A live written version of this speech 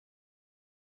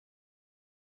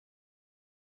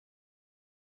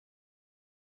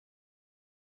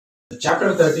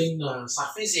Chapter 13,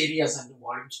 Surface Areas and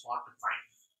Volumes, Part 5.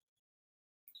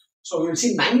 So we will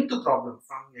see ninth problem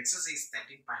from exercise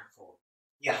 13.4.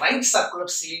 A right circular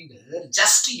cylinder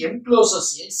just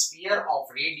encloses a sphere of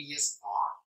radius r.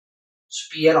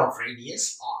 Sphere of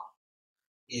radius r.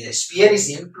 A sphere is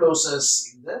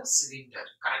encloses in the cylinder.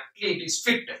 Correctly, it is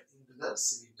fit into the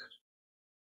cylinder.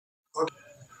 Okay.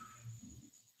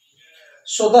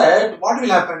 So that what will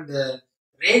happen? The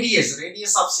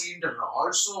radius of cylinder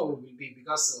also will be,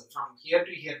 because from here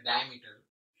to here diameter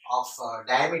of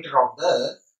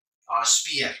the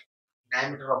sphere,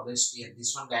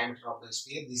 this one diameter of the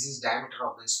sphere, this is diameter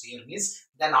of the sphere, means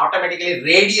then automatically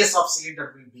radius of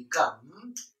cylinder will become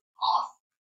r.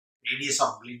 Radius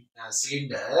of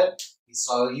cylinder is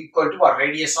equal to a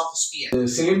radius of sphere. The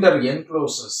cylinder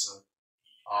encloses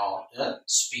the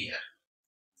sphere.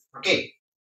 Okay,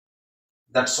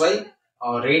 that's why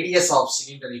radius of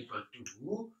cylinder equal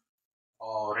to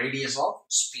radius of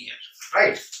sphere,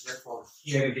 right? Therefore,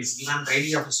 here it is given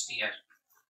radius of sphere.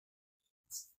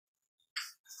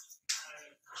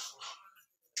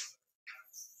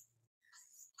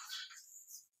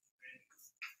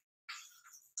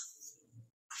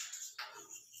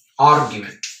 R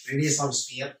given, radius of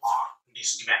sphere R, it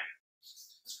is given.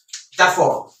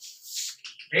 Therefore,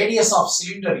 radius of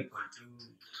cylinder equal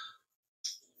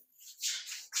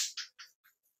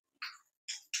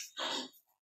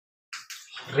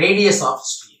to radius of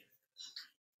sphere.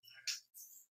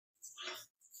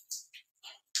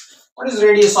 What is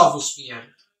radius of sphere?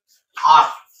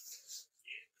 R.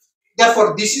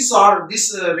 Therefore, this is R,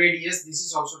 this radius, this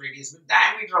is also radius, but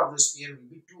diameter of the sphere will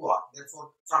be 2R.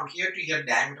 Therefore, from here to here,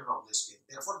 diameter of the sphere.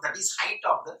 Therefore, that is height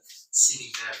of the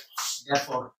cylinder.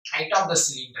 Therefore, height of the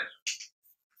cylinder.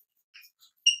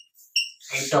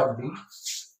 Height of the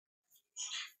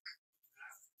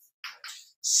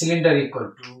cylinder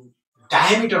equal to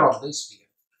diameter of the sphere.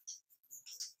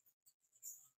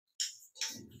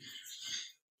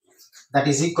 That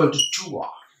is equal to 2R.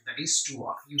 That is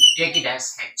 2R. You take it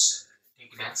as H.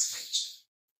 Take it as H.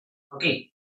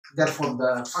 Okay. Therefore,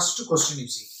 the first question you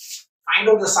see, find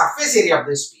out the surface area of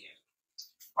the sphere.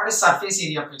 What is surface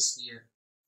area of a sphere?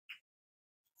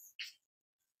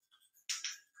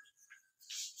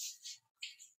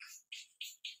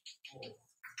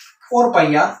 Four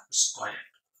pi r square.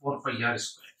 4 pi r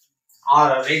square.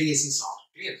 R radius is R.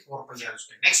 Clear? 4 pi r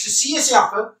square. Next, Cbse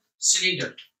of a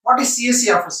cylinder. What is Cbse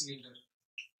of a cylinder?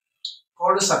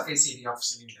 Called the surface area of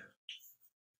cylinder.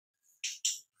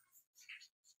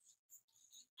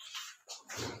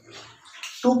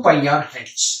 Two pi r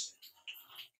h.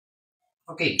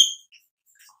 Okay.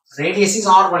 Radius is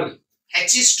r only.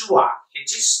 H is 2r.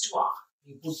 H is 2r.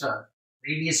 You put the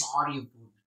radius r, you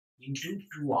put into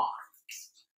 2r.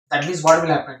 That means what will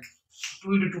happen?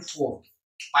 2 into 2, 4.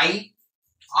 Pi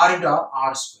r into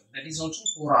r square. That is also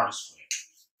 4r square.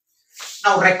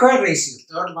 Now required ratio.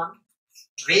 Third one.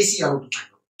 Ratio how to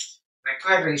find out.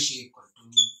 Required ratio equal to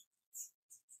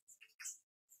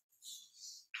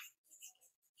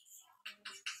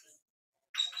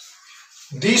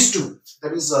these two.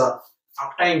 That is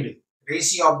obtained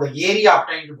ratio of the area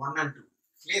obtained 1 and 2.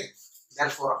 Clear?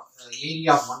 Therefore,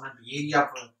 area of 1 and 2, area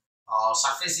of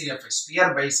surface area of a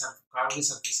sphere by curved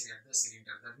surface area of the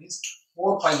cylinder. That means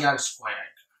 4 pi r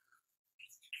squared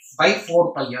by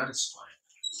 4 pi r squared.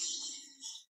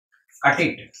 Cut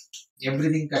it.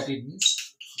 Everything cut it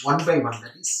means 1 by 1.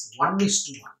 That is 1 is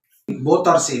to 1. Both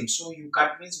are same. So you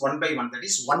cut means 1 by 1. That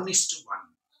is 1 is to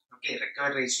 1. Okay.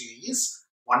 Required ratio is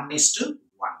 1 is to 1.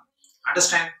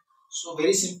 Understand? So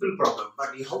very simple problem,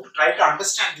 but you have to try to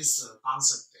understand this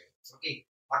concept. Okay,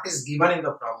 what is given in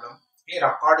the problem? Clear?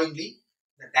 Accordingly,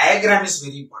 the diagram is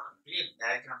very important. Clear?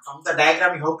 Diagram. From the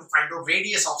diagram, you have to find out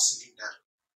radius of cylinder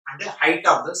and the height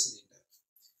of the cylinder.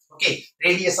 Okay,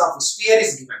 radius of sphere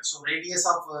is given. So radius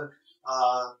of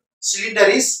cylinder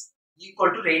is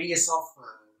equal to radius of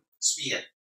sphere.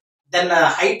 Then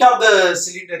height of the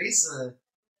cylinder is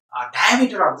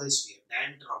diameter of the sphere.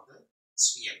 Diameter of the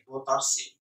sphere. Both are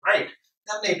same. Right?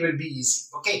 Then it will be easy.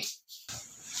 Okay.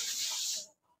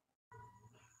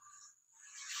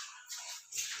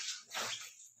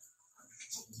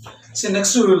 So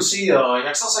next we will see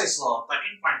exercise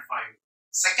 13.5.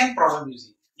 Second problem you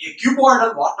see. A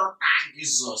cuboidal water tank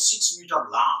is 6 meter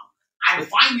long and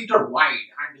 5 meter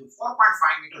wide and 4.5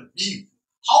 meter deep.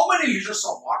 How many liters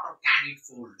of water can it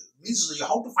hold? Means you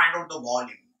have to find out the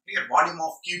volume. Clear? Volume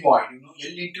of cuboid. You know,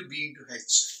 L into B into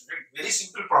H. Right? Very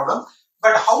simple problem.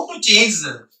 But how to change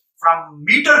from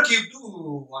meter cube to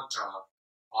what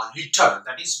liter?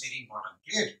 That is very important.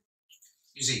 Clear?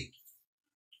 You see.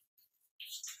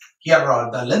 Here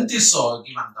the length is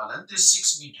given. The length is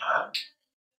 6 meter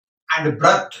And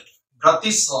breadth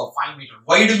is 5 meter.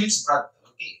 Wide means breadth.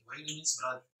 Okay, wide means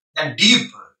breadth. Then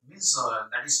deep means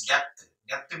that is depth.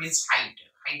 Depth means height.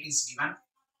 Height is given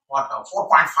what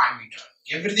 4.5 meter.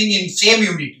 Everything in same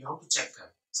unit. You have to check.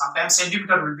 Sometimes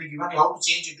centimeter will be given. You have to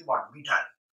change into what meter.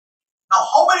 Now,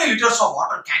 how many liters of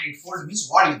water can it hold? Means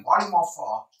volume. Volume of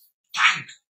tank.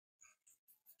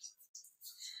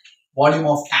 Volume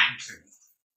of tank.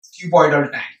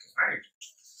 Cuboidal tank. Right.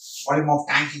 Volume of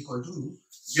tank equal to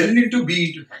L into B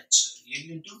into H.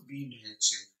 L into B into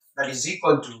H. That is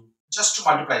equal to, just to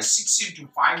multiply, 6 into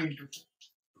 5 into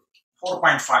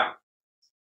 4.5.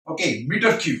 Okay,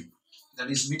 meter cube. That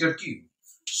is meter cube.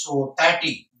 So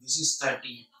 30. This is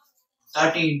 30.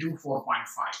 30 into 4.5.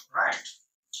 Right.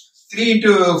 3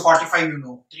 into 45, you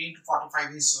know. 3 into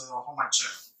 45 is how much?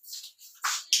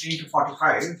 3 into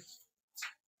 45.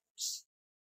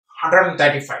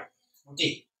 135.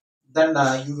 Okay. Then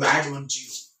you add 1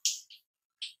 0.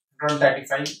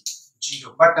 135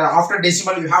 0. But after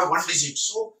decimal, you have 1 digit.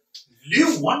 So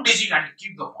leave 1 digit and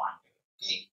keep the point.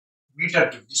 Okay. Meter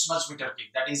cube. This much meter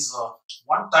cube. That is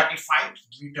 135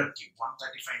 meter cube.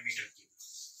 135 meter cube.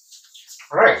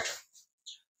 Right.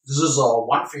 This is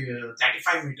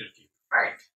 135 meter cube.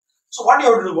 Right. So what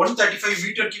you have to do? 135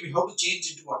 meter cube. You have to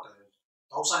change into what?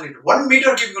 1000 liter. 1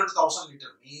 meter cube equal to 1000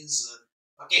 liter means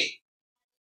okay.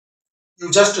 You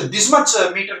just this much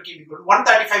meter cube equal to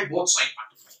 135 both side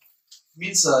multiply.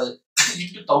 Means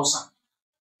into 1000.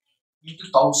 Into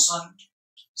 1000.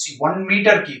 See 1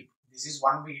 meter cube. This is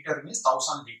 1 meter means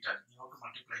 1000 liter. You have to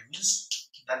multiply means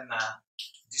then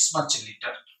this much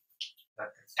liter. The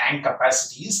tank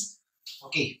capacity is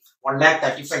okay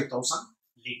 1,35,000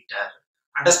 liter.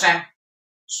 Understand?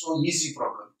 So easy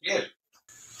problem. Clear?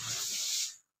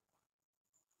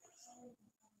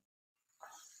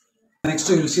 Next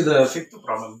you will see the fifth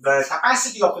problem. The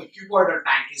capacity of a cuboidal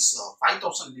tank is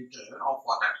 5,000 liter of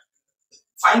water.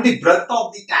 Find the breadth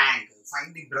of the tank.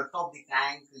 Find the breadth of the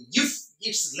tank if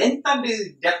its length and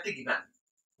depth given.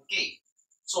 Okay.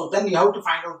 So then you have to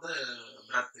find out the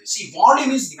breadth. See,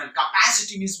 volume is given.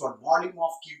 Capacity means what? Volume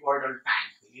of cuboidal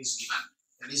tank is given.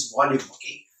 That is volume.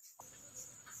 Okay.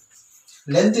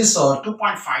 Length is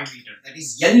 2.5 meter. That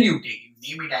is L you take.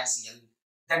 You name it as L.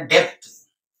 Then depth.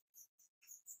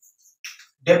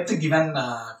 Depth given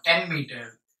 10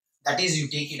 meter. That is you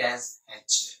take it as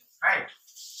H. Right.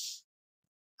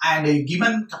 And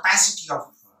given capacity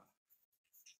of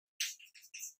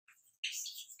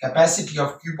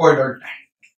cuboidal tank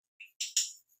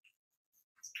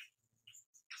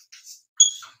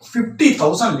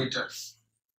 50,000 liter.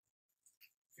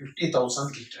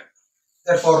 50,000 liter.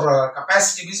 Therefore,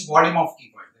 capacity means volume of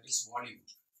cuboid. That is volume.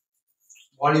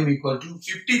 Volume equal to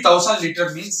 50,000 liter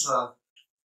means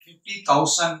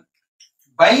 50,000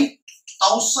 by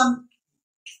 1000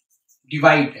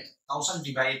 divided. 1000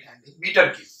 divided and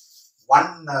meter cube.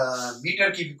 1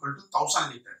 meter cube equal to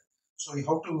 1000 liter. So you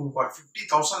have to what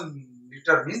 50,000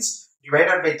 liter means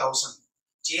divided by 1000.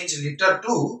 Change liter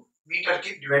to meter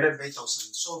cube divided by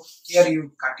 1000. So here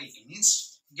you cut it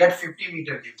means get 50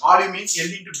 meter cube. Volume means L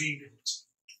into B into H.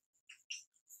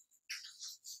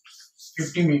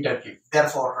 50 meter cube.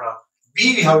 Therefore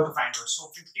B we have to find out. So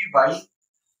 50 by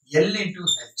L into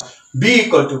H. B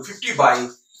equal to 50 by L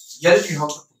you have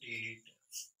to put it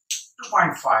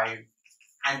 2.5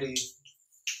 and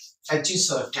H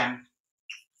is 10.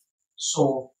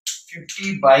 So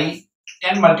 50 by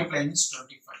 10 multiplied means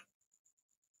 25.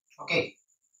 Okay.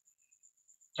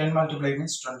 10 multiplied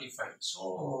means 25.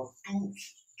 So 2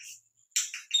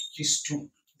 is 2.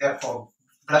 Therefore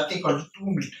breadth equal to 2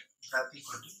 meter. Breadth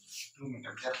equal to 2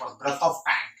 meter. Therefore breadth of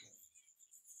tank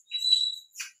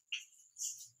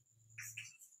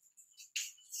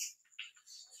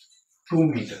 2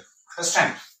 meter.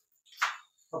 Understand?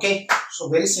 Okay. So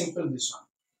very simple this one.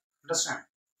 Understand?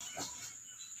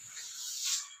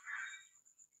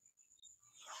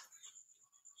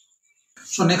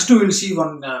 So next we will see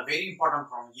one very important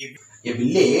problem. A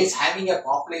village having a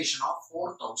population of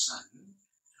 4,000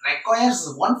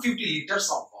 requires 150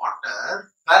 liters of water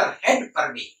per head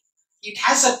per day. It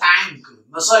has a tank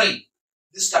measuring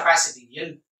this capacity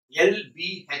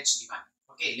LBH given.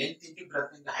 Okay, length into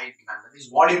breadth into height given. That is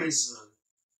volume is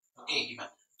okay given.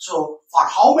 So for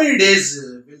how many days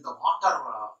will the water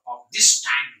of this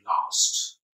tank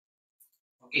last?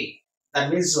 Okay, that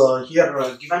means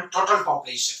here given total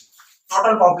population.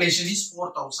 Total population is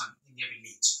 4,000 in a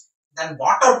village. Then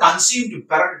water consumed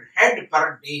per head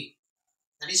per day.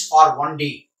 That is for 1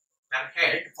 day. Per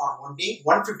head for 1 day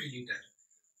 150 liter.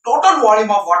 Total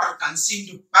volume of water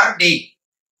consumed per day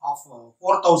of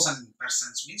 4,000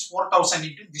 persons means 4,000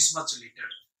 into this much liter.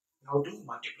 You have to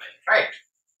multiply, right?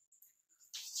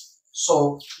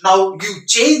 So now you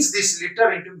change this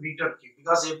liter into meter cube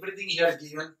because everything here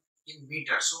given in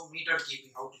meter. So meter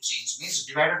cube, how to change means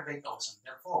divided by 1000.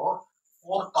 Therefore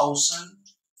 4000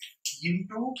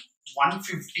 into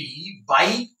 150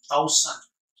 by 1000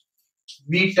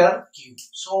 meter cube.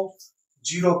 So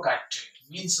 0 cut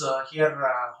means here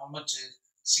how much is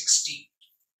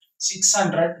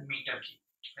 600 meter cube.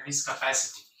 That is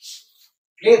capacity.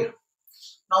 Clear?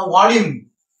 Now volume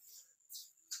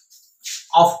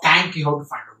of tank you have to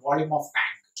find out. Volume of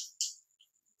tank.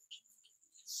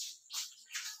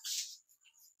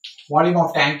 Volume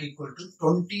of tank equal to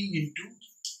 20 into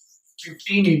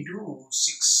 15 into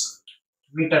 6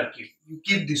 meter cube. You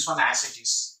keep this one as it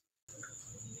is.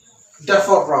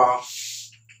 Therefore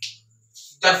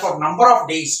number of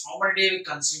days, how many days we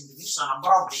consume this? So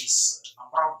number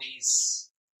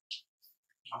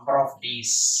of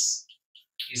days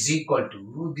is equal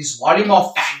to this volume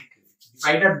of tank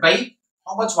divided by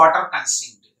how much water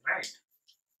consumed, right?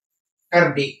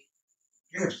 Per day.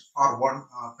 Here or one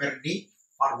per day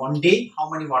or 1 day, how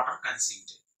many water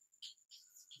consumed?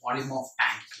 Volume of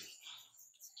tank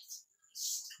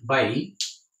by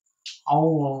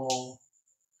how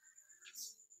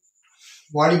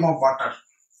volume of water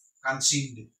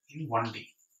consumed in 1 day.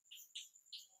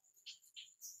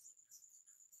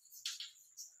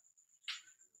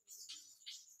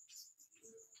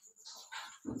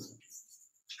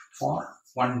 For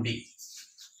 1 day,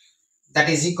 that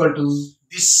is equal to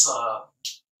this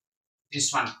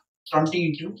one 20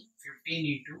 into 15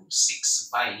 into 6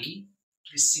 by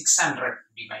this 600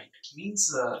 divide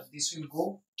means this will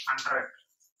go 100,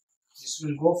 this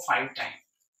will go 5 times.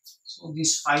 So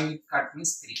this 5 cut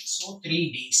means 3. So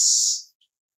 3 days.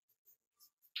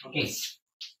 Okay.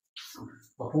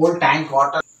 The whole tank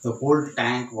water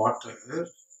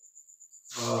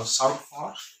served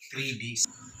for 3 days.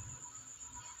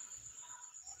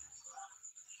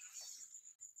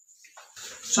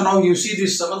 So now you see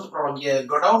this seventh problem here.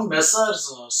 Go down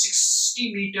measures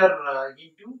 60 meter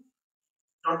into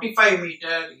 25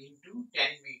 meter into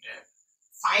 10 meter.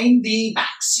 Find the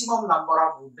maximum number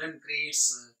of wooden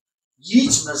crates,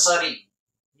 each measuring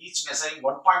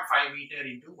 1.5 meter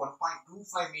into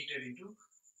 1.25 meter into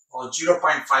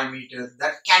 0.5 meter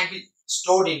that can be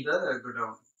stored in the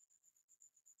godown.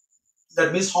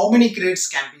 That means how many crates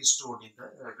can be stored in the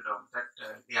godown that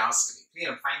they ask.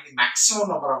 Clear? Find the maximum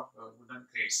number of wooden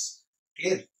crates.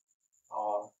 Clear?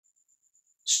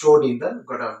 Stored in the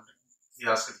godown. They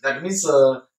ask. That means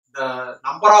the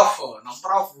number of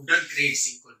wooden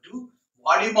crates equal to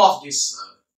volume of this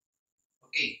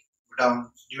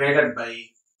godown divided by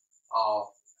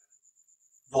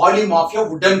volume of your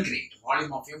wooden crate.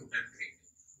 Volume of your wooden crate.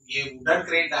 A wooden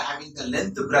crate having the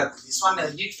length breadth. This one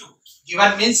need to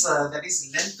given means that is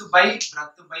length by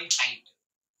breadth by height.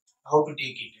 How to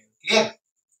take it? Clear?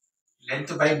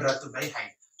 Length by breadth by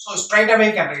height. So straight away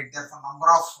you can write therefore number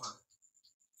of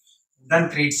wooden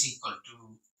crates equal to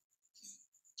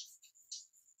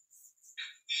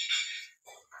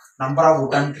number of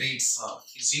wooden crates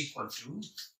is equal to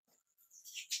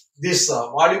this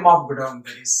volume of godown,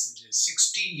 that is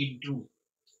 60 into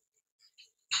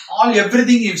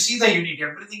everything. You see the unit,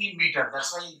 everything in meter.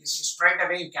 That's why this is straight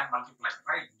away you can multiply,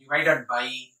 right? Divided by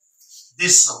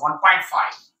this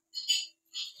 1.5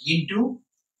 into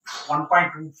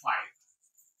 1.25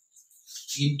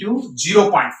 into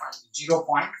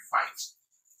 0.5.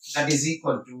 That is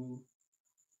equal to,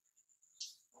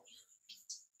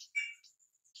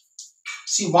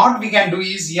 see what we can do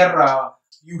is here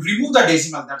you remove the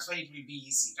decimal. That's why it will be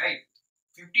easy, right?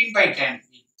 15 by 10.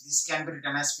 This can be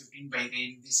written as 15 by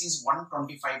 10. This is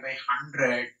 125 by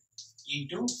 100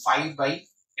 into 5 by 10.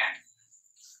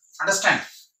 Understand?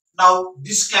 Now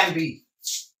this can be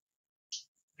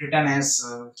written as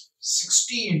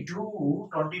 60 into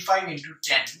 25 into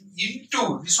 10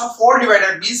 into this one 4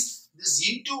 divided means this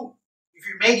into. If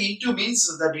you make into means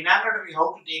the denominator you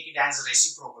have to take it as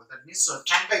reciprocal. That means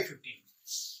 10 by 15.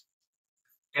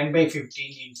 10 by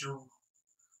 15 into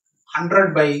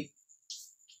 100 by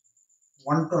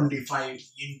 125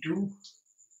 into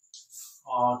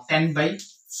 10 by 5.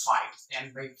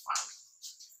 10 by 5.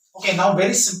 Okay, now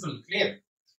very simple, clear.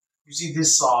 You see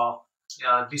this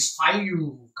this 5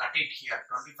 you cut it here.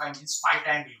 25 means 5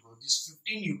 times will go. This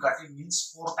 15 you cut it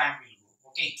means 4 times will go.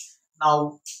 Okay.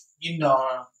 Now in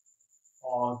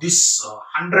this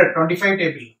 125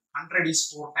 table, 100 is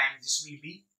 4 times. This will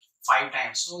be 5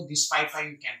 times. So this 5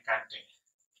 you can cut it.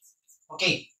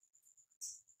 Okay.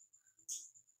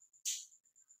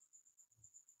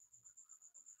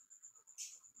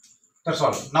 That's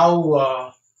all.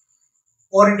 Now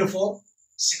 4 into 4,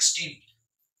 16.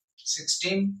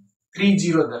 16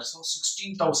 30 there. So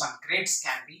 16,000 crates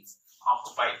can be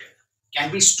occupied,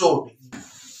 can be stored.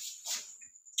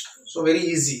 So very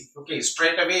easy. Okay,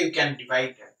 straight away you can divide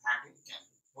and you can.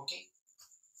 Okay.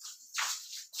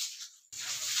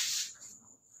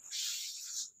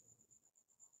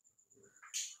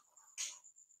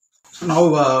 So now we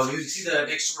will see the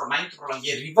next problem, 9th problem.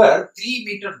 A river 3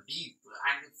 meter deep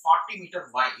and 40 meter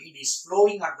wide is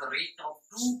flowing at the rate of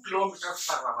 2 kilometers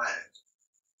per hour.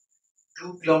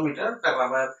 2 kilometers per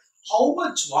hour. How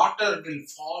much water will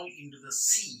fall into the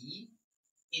sea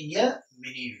in a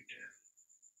minute?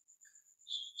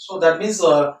 So that means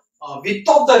width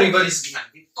of the river is given.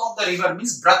 Width of the river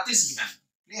means breadth is given.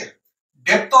 Clear?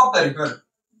 Depth of the river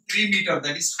 3 meter,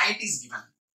 that is height is given.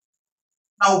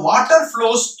 Now water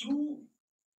flows through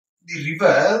the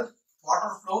river.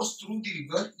 Water flows through the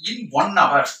river in 1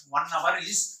 hour. 1 hour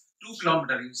is 2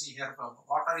 kilometers. You see here,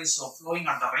 water is flowing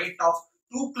at the rate of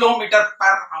 2 kilometers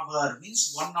per hour.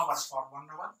 Means 1 hour for 1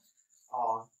 hour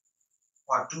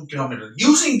or 2 kilometers.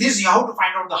 Using this, you have to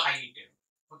find out the height.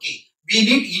 Okay, we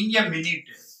need in a minute.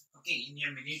 Okay, in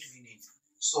a minute we need.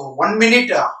 So 1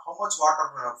 minute, how much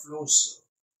water flows?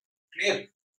 Clear?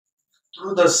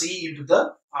 Through the sea into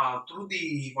the through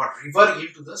the river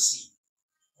into the sea.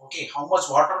 Okay, how much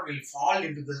water will fall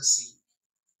into the sea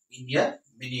in a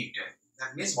minute?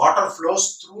 That means water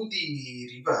flows through the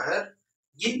river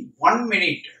in 1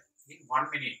 minute. In 1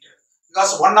 minute,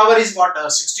 because 1 hour is what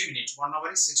 60 minutes. 1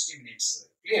 hour is 60 minutes.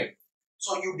 Clear?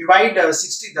 So you divide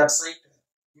 60 that side,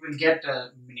 you will get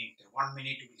a minute. 1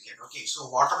 minute you will get. Okay, so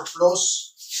water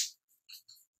flows.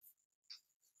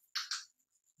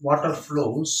 Water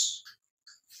flows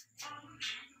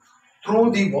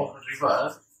through the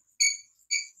river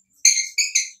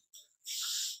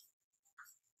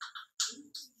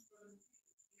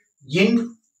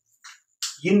in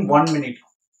 1 minute.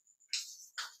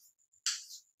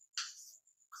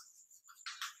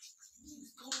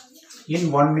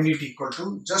 In 1 minute equal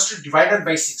to just divided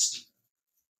by 60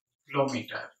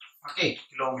 kilometer. Okay,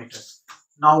 kilometer.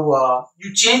 Now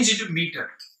you change it to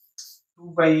meter.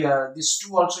 2 by this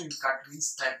 2 also you cut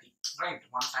means 30, right?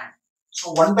 One time.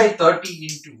 So 1 by 30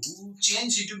 into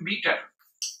change it to meter.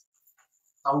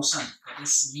 1000, that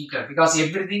is meter, because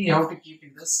everything you have to keep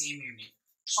in the same unit.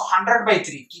 So 100 by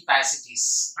 3 keep as it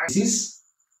is. Right? This is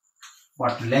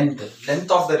what length.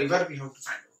 Length of the river we have to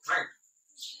find out, right?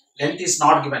 Length is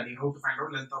not given. You have to find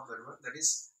out length of the river. That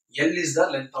is L is the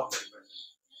length of the river.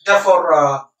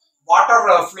 Therefore,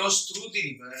 water flows through the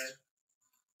river.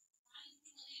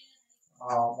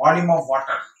 Volume of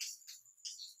water.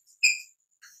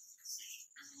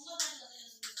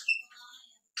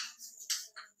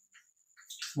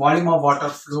 Volume of water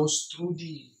flows through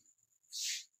the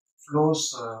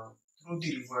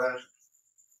river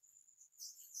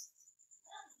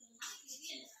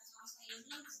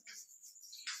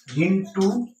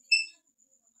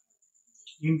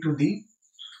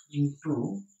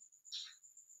into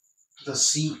the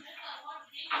sea.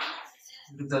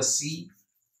 Into the sea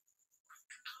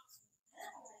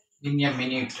in a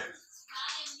minute.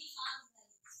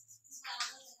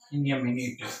 In a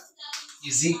minute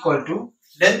is equal to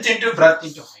length into breadth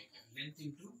into height. Length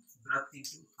into breadth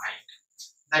into height.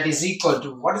 That is equal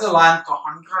to, what is the length?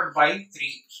 100 by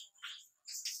 3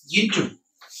 into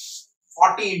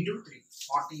 40 into 3.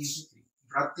 40 into 3.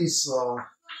 Breadth is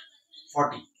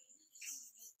 40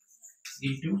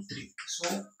 into 3.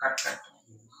 So cut.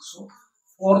 So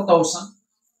 4,000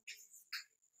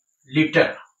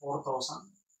 liter.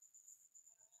 4,000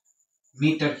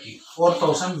 meter cube.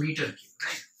 4,000 meter cube.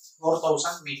 Right?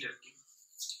 4,000 meter cube.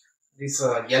 This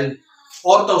L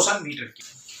 4,000 meter cube.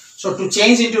 So to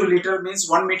change into liter means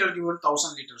 1 meter give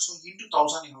 1,000 liters. So into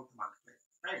 1,000 you have to multiply.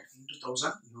 Right? Into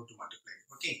 1,000 you have to multiply.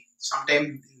 Okay.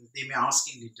 Sometimes they may ask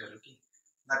in liter. Okay.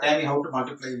 That time you have to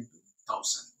multiply into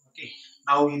 1,000. Okay.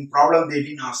 Now in problem they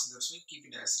didn't ask that, so keep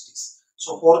it as it is.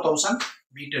 So 4,000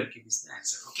 meter cube is the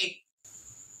answer. Okay.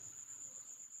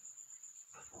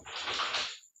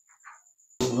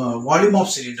 Volume of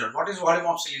cylinder. What is volume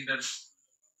of cylinder?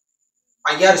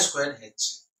 Pi r square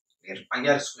h. Here, pi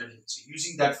r square h.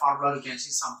 Using that formula, you can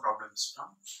see some problems from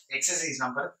exercise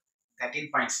number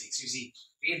 13.6. You see,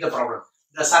 read the problem.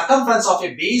 The circumference of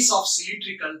a base of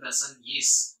cylindrical vessel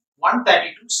is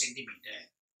 132 centimeter.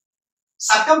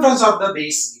 Circumference of the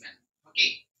base given.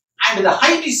 Okay, and the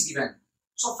height is given.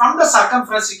 So from the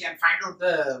circumference, you can find out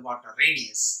the water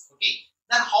radius. Okay,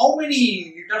 then how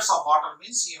many liters of water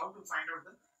means you have to find out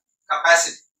the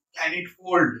capacity. Can it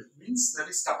hold? Means that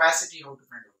is capacity you have to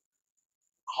find out.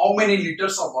 How many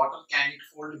liters of water can it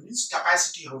hold? Means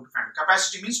capacity you have to find out.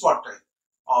 Capacity means what?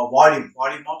 Volume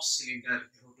of cylinder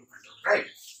you have to find out, right?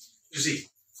 You see,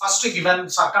 First given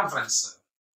circumference,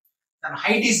 then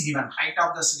height is given. Height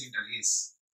of the cylinder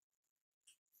is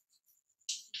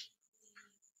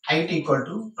height equal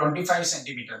to 25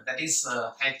 centimeter. That is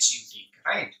h you take,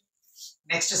 right?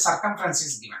 Next circumference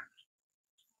is given.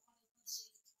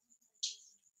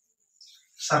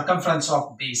 Circumference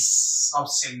of base of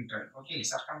cylinder. Okay,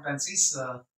 circumference is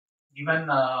given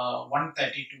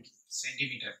 132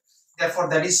 centimeter. Therefore,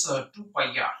 that is 2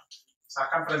 pi r.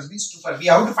 Circumference means 2 pi. We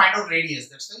have to find out radius.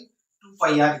 That's why 2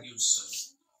 pi r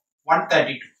gives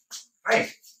 132.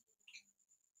 Right.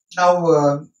 Now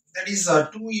that is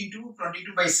 2 into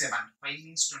 22 by 7. Pi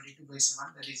means 22 by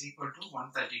 7. That is equal to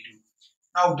 132.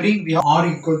 Now bring, we have r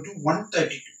equal to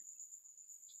 132.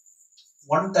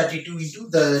 132 into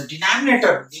the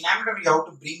denominator. Denominator we have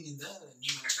to bring in the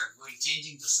numerator by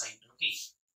changing the sign. Okay.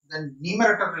 Then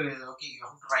numerator, okay, you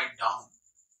have to write down.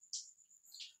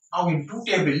 Now in 2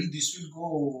 table, this will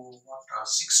go what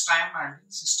 6 times and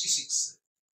 66.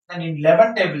 Then in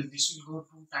 11 table, this will go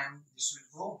 2 times. This will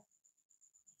go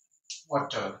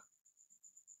what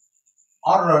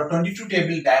or 22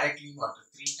 table directly what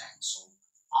 3 times. So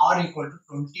r equal to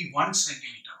 21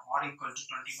 centimeter. R equal to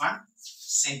 21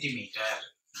 centimeter.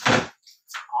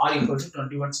 R equal to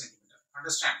 21 centimeter.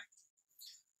 Understand?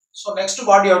 So next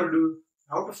what you have to do?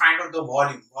 You have to find out the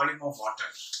volume. Volume of water.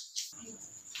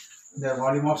 The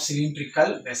volume of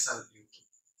cylindrical vessel.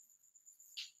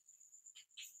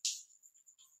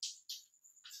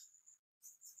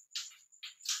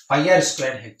 Pi r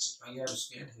squared h. Pi r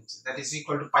squared h. That is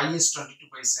equal to pi is 22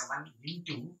 by 7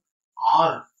 into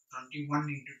r 21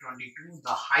 into 22.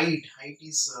 The height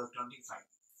is 25.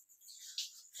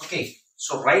 Okay.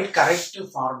 So write correct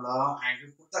formula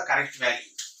and put the correct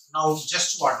value. Now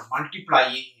just what?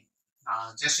 Multiply.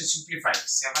 Just to simplify.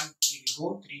 7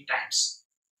 will go 3 times.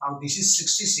 Now this is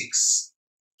 66.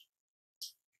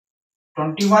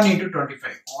 21 into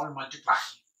 25. All multiply.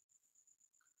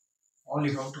 All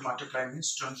you have to multiply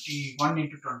means 21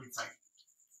 into 25.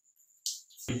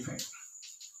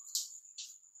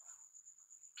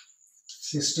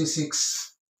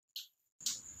 66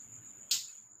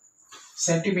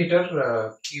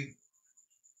 centimeter cube.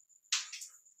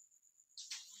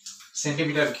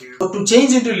 Centimeter cube. So to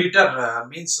change into liter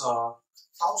means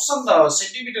 1000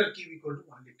 centimeter cube equal to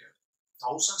 1 liter.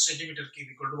 1000 centimeter cube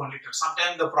equal to 1 liter.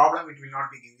 Sometimes the problem it will not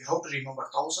be given. You have to remember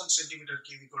 1000 centimeter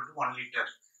cube equal to 1 liter.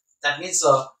 That means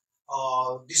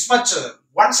this much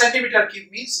 1 centimeter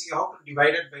cube means you have to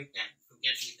divide it by 10 to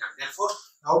get liter. Therefore,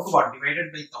 you have to what?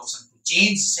 Divided by 1000. To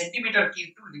change centimeter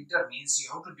cube to liter means you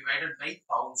have to divide it by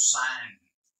 1000.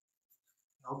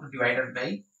 You have to divide it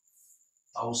by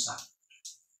 1000.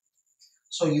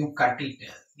 So you cut it.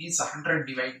 Means 100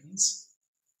 divide means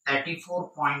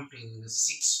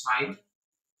 34.65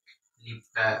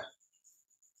 liter.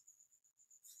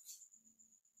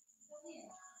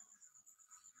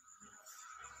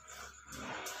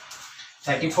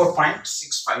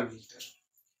 34.65 liter.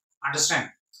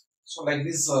 Understand? So like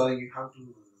this you have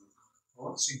to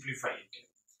simplify it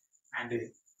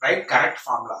and write correct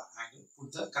formula and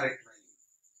put the correct value.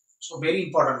 So very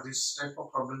important, this type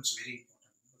of problems very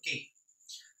important. Okay.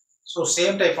 So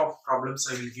same type of problems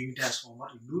I will give it as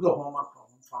homework. You do the homework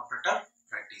problem for better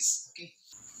practice. Okay.